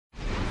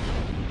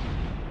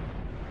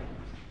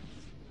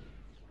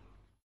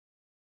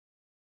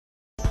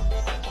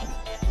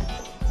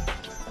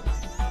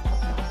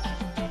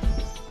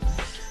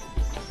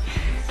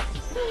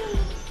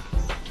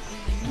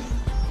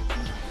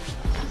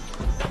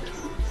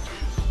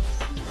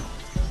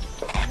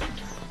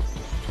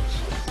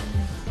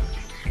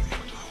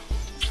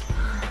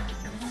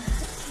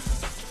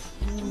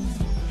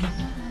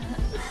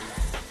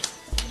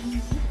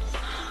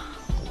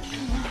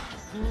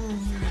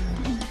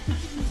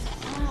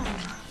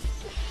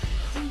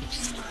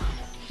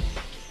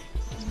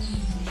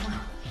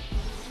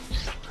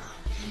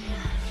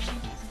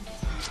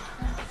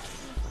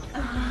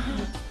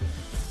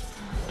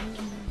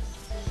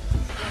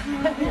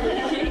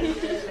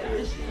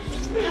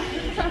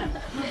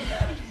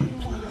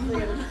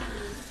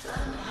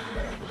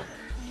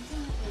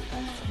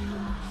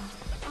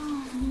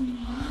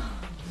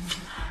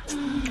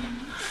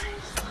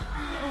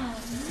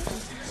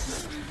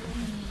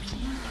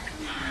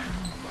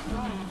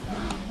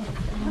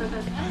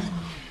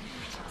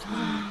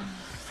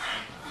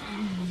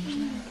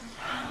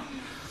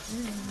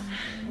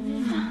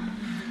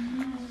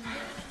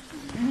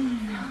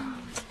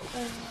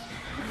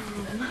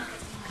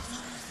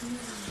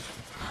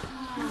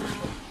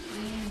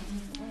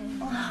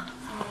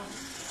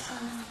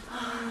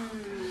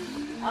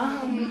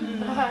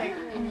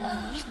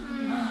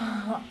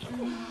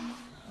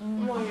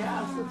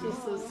She's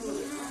so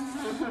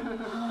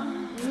sweet.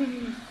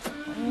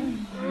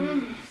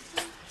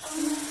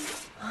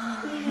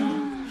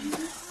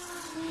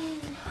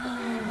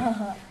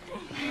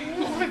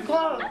 Oh my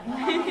God.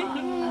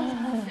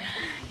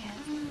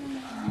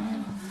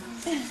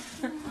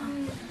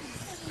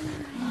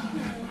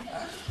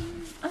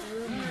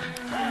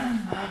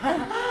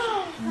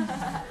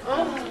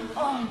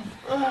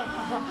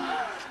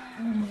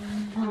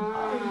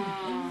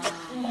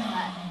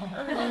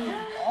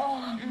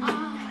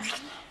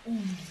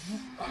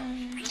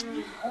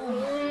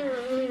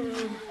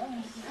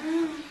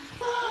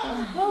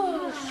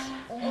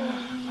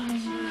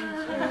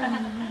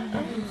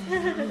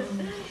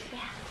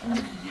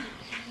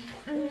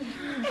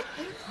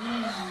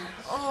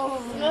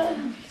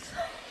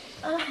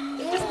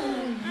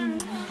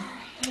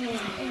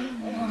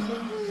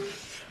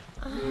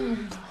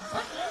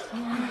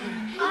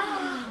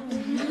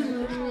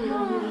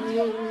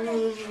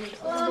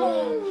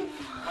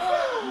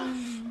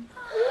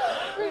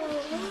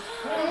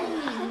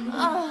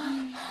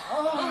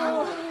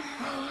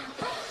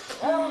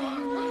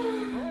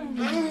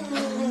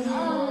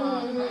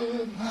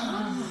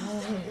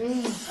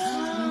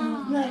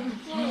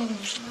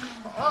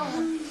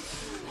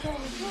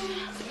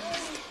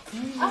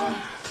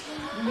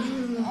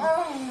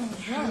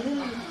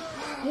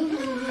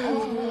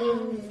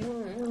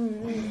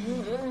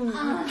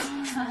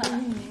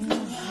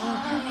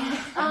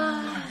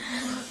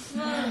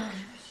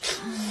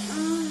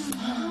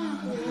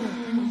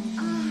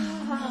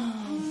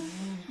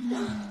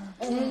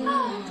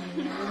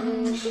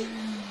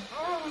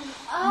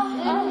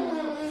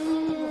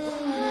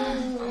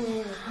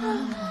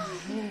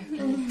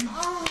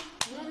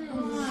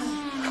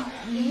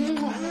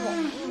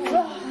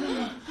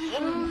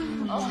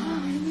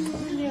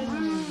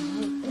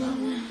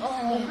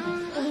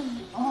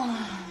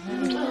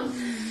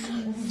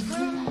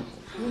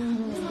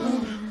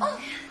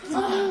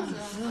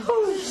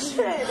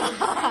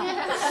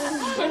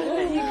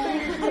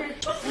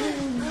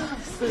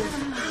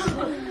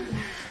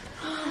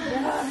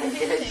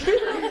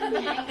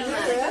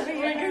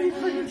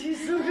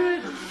 She's so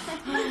good.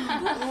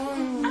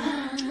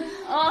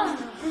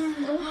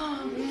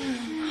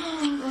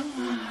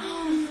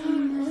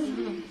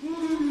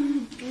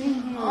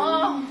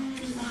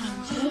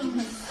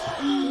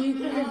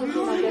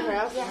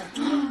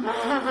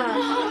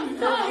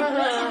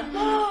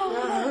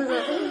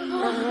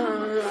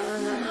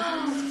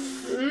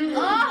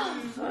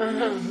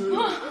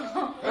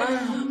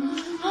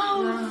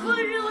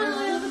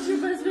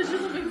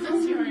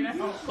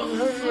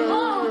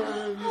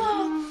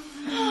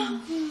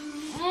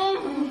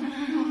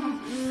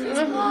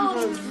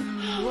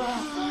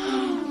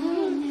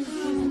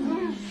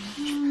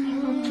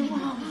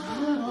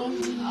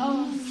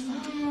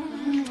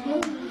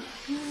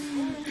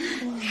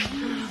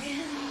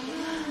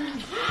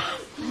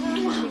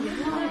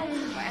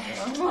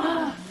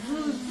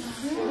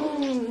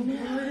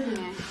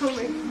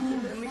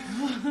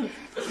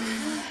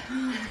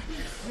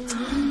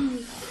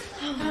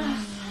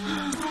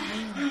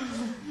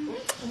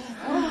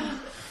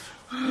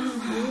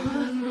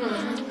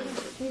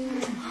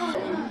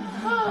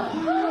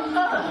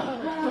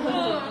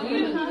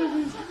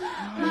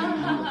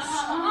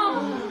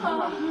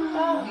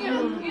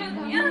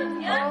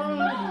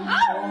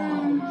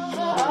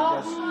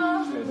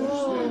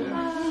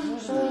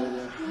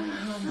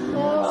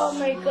 Oh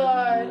my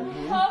God.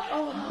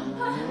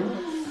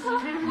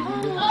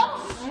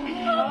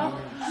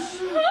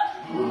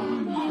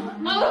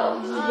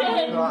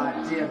 God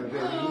damn it,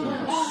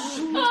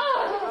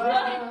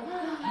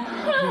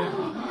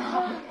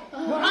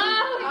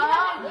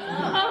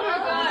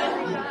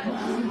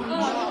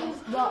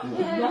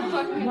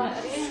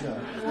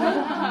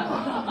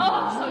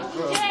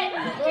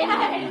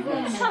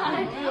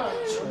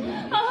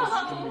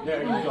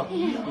 There you go.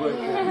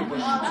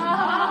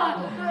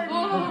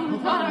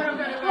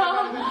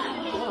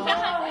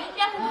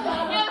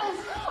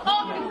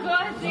 Oh my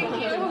God, thank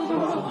you.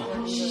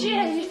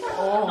 Shit.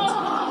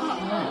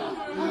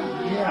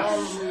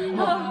 Yes.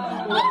 Oh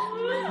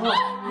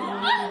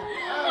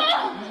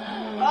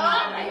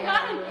my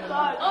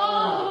God. Oh,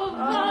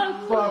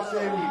 Fuck,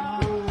 Sandy.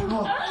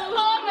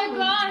 oh my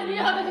God.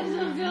 Yeah, this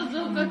one feels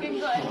so fucking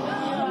good.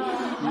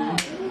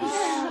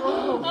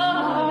 Oh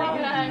my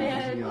God.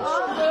 Yes. Oh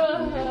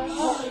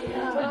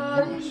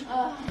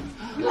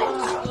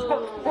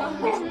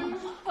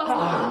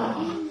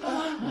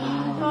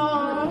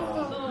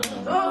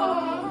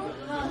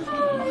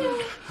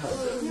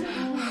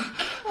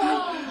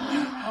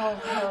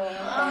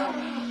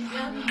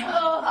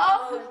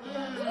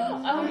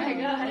my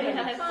God,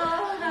 yes.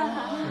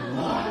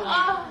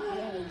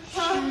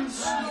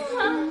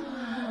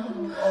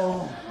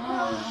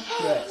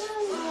 Shit.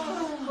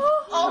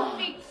 Oh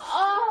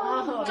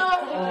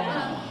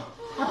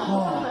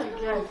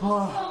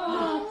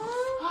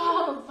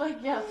my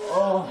God.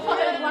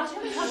 Watch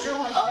him touch her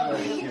one.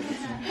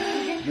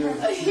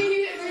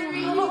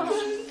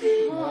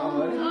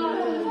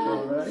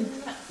 Ready?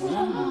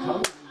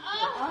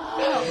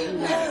 Come.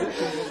 Get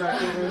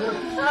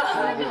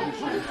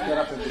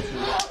up and get you.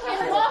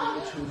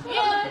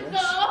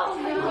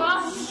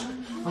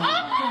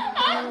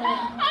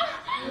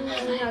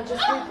 Yeah,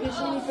 just keep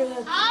pushing for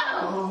that.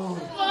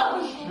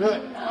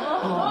 Good.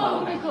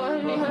 Oh my god,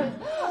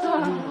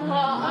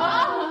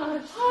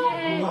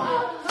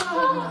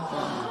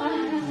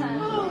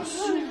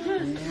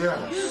 Yes.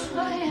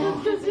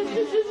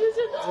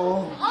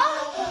 Oh.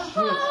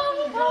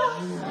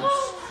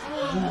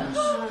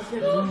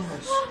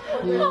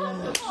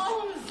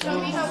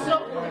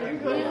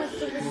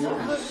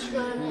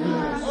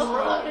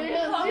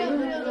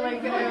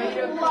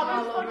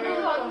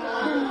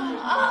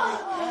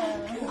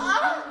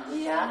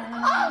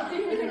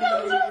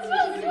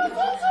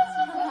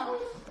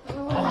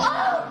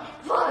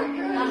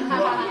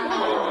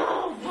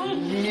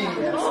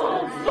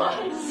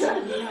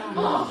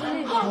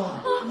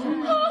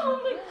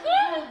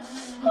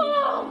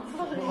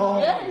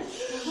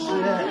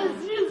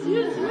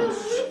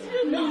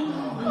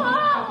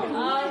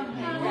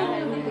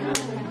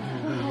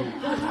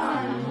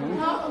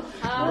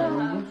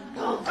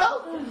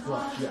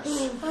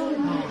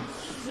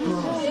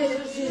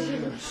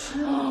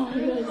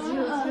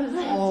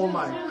 Oh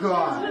my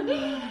God.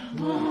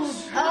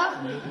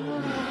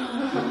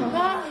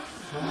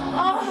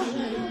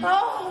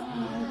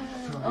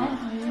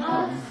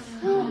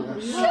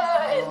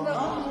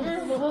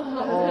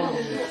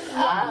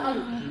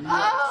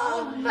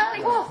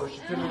 Push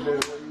it to me,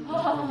 baby.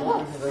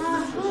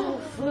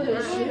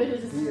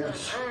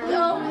 Yes.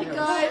 Oh my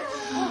god.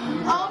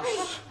 Oh my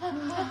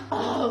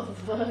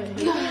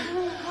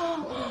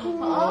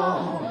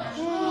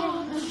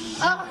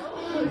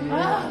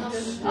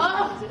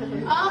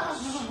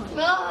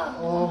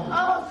oh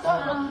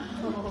fuck.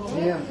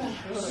 Damn.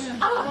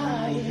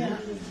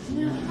 Yes.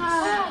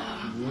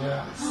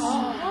 Yes.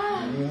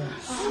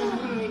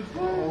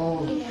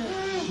 Oh,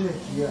 shit,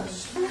 yes.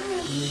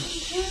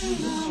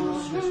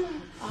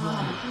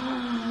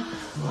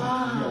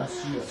 Yes,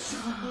 yes.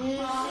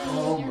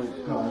 Oh my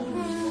God.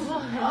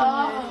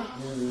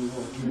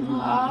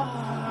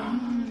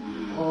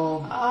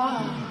 Oh,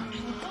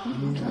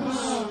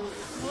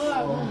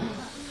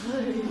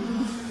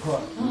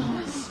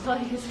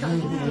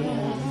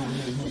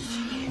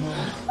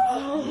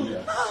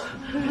 yes.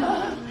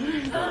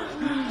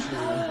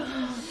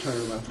 Turn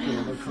around, go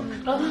in the car.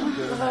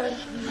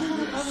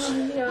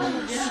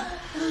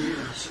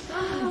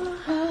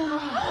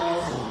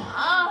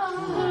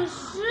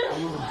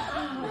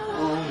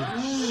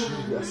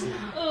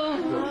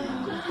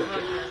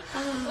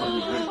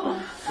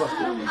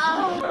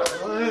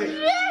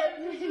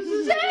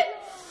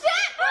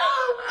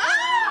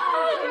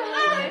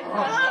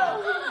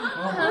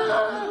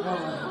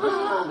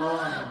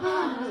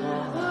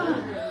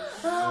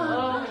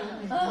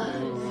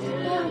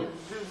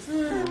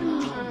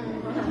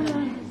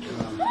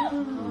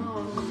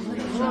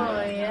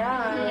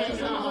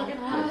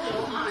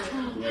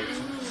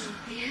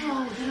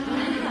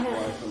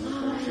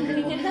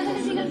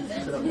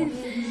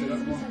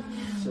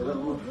 Sit up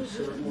more.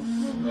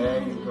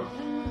 There you go.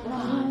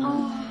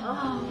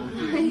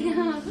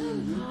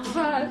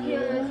 Fuck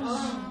yes.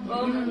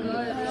 Oh my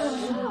god.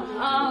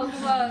 Oh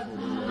fuck.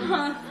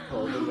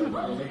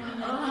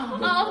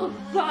 Oh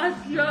fuck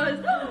yes.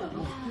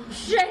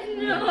 Shit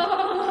no.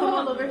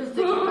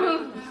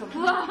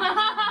 Fuck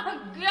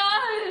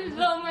yes.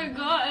 Oh my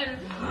god.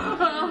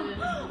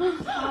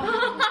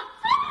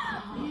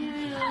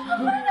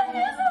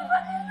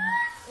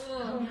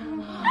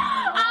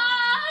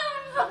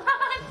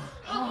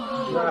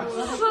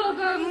 Fuck,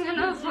 I'm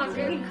gonna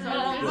fucking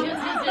call. Oh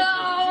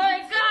my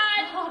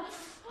god!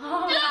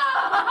 Oh,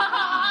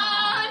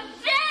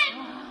 shit!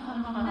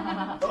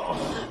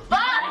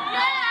 Fuck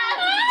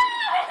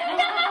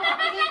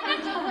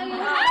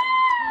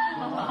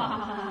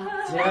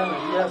Damn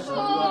it, yes.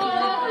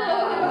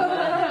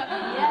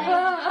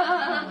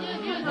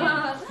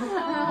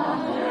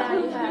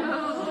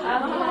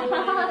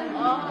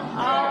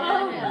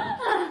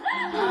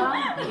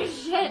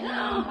 Shit! Oh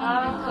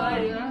god,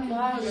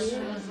 you're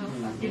so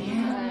fucking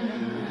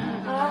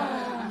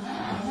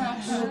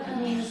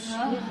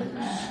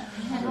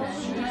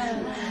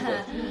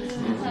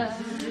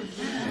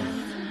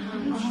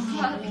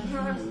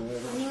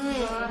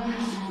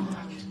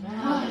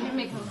you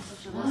make me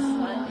such a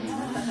slut.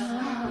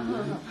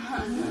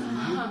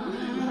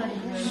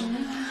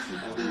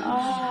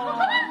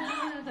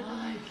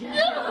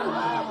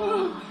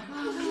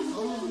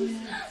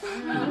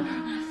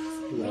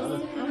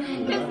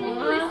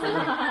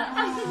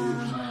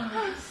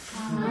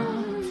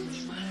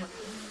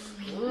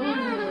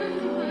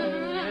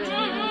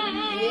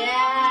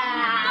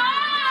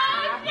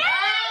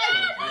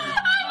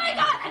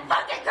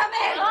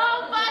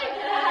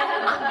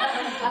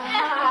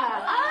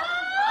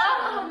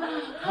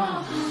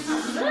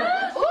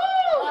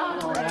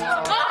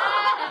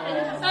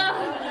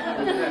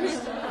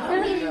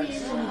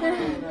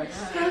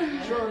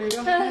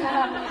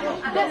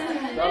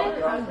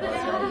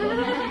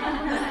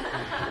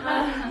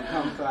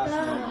 Come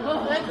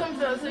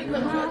fast. Oh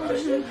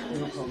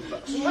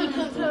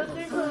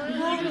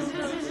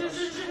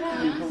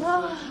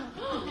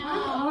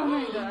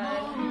my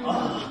god.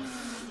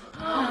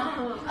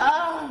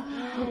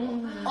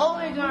 Oh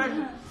my god.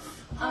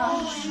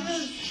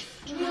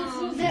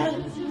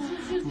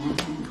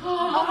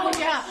 Oh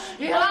yeah.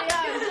 Yeah,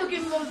 it's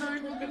looking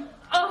closer.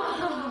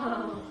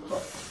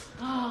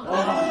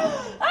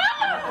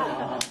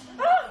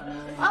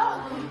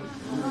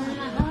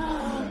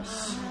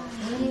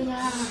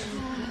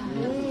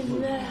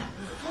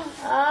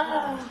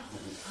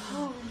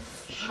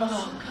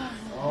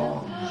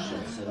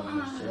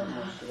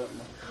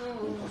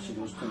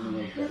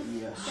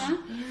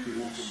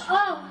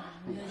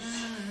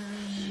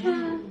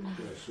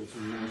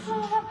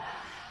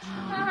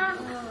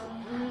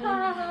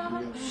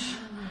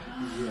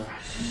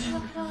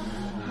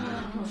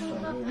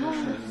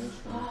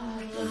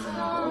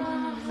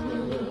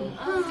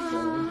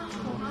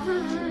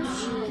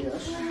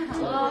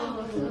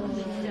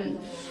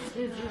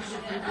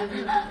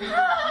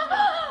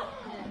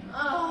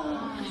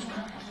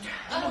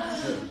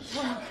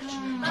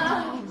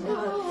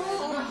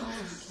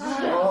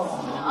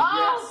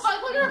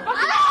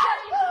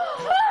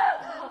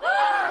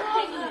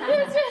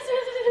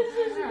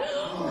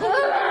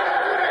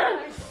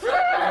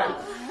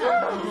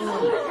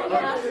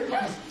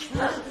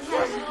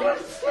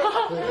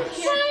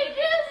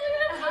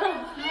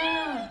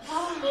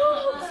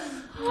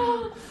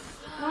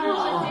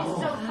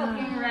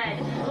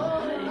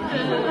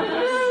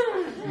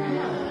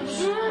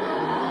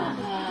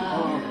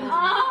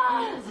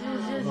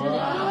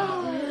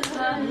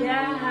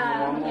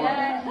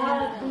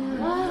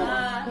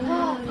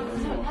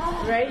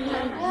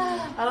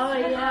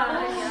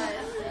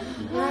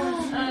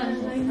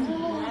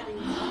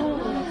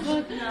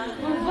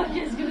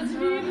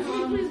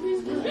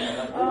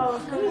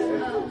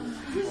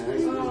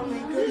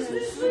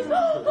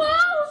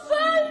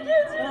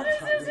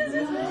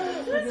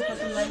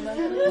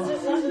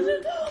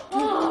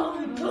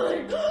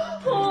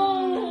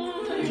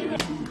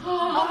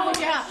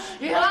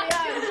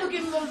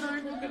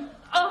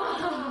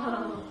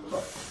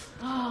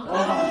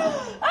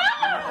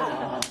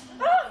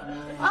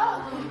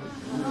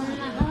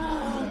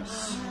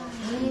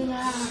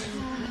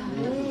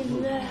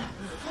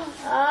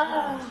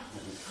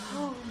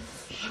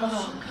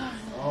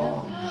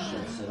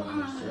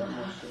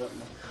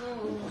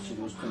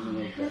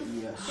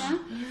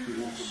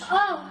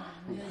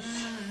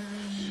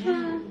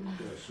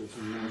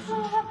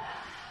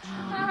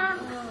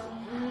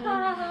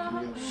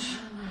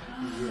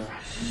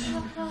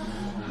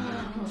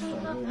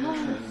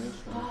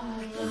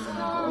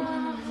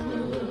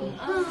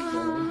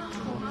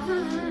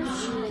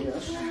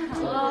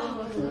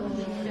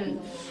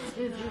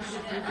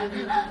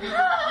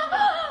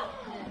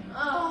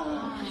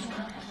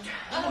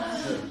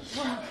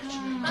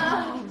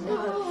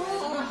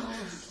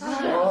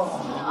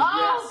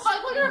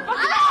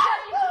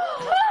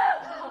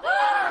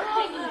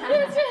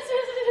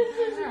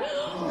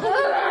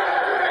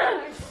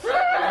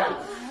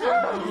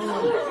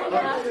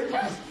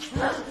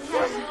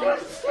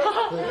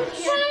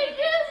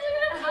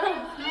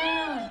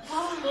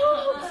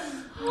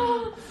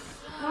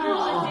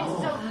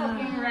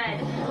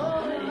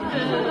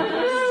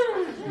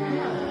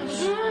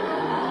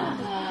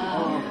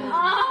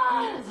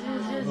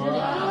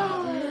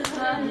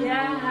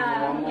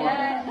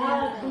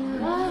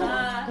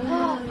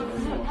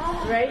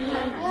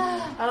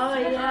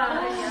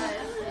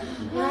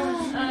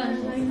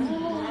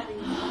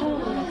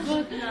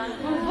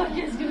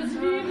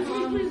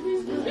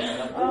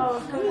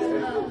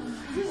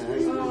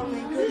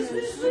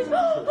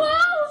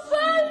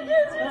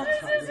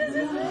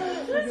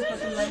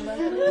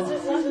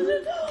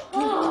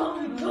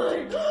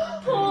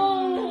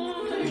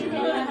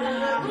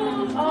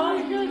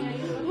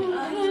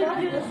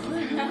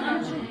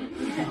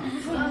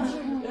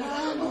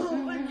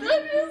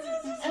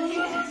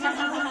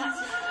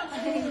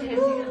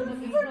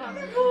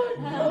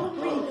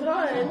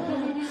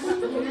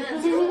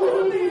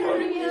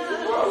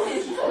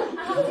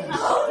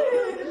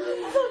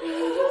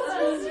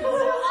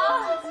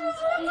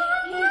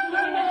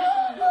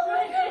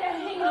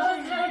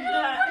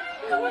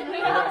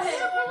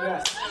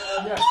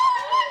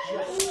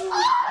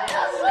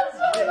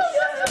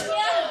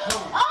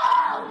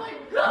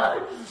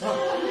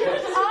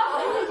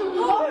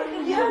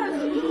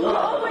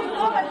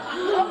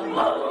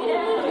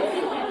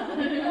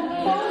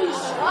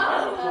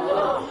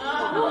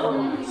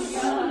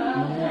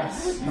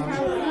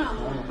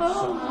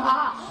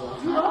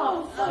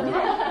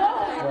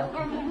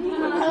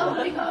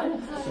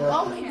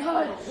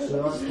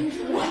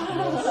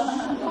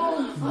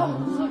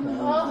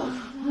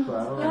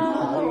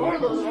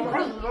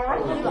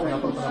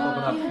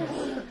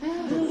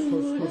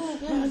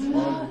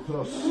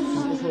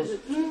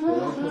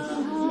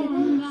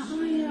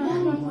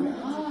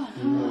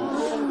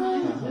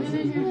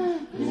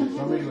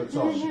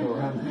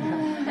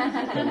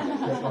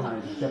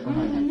 Get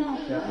behind.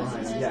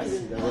 Yes,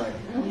 the right.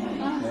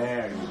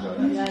 There you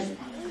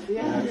go.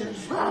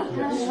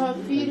 Her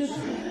feet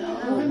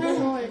are moving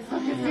forward.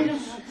 Your feet are.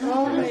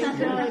 Oh my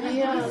God,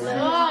 yeah.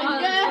 Oh,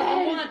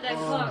 yeah.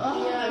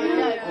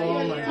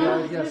 Oh my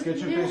God, yes. Get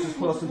your faces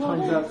close and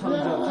tongues out, tongues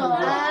out,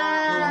 tongues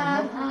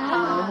out.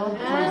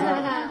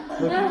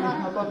 Look at me.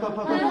 Up, up, up,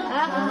 up, up.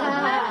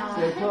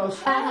 Stay close.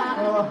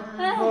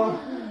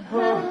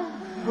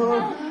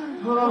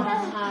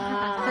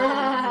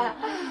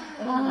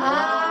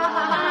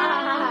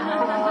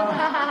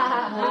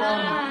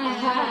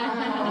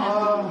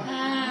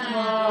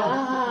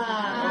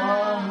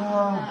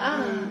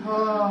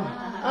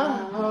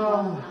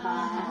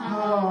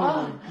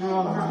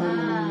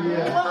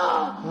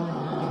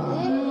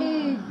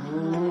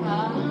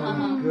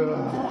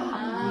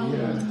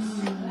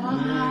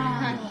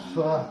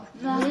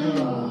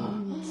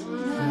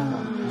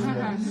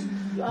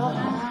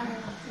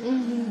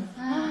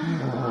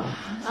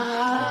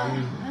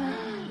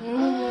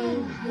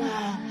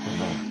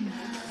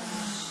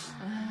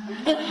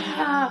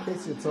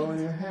 Casey, it's all in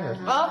your hair.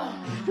 Oh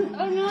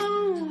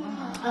no!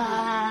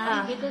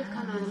 Get this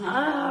kind of.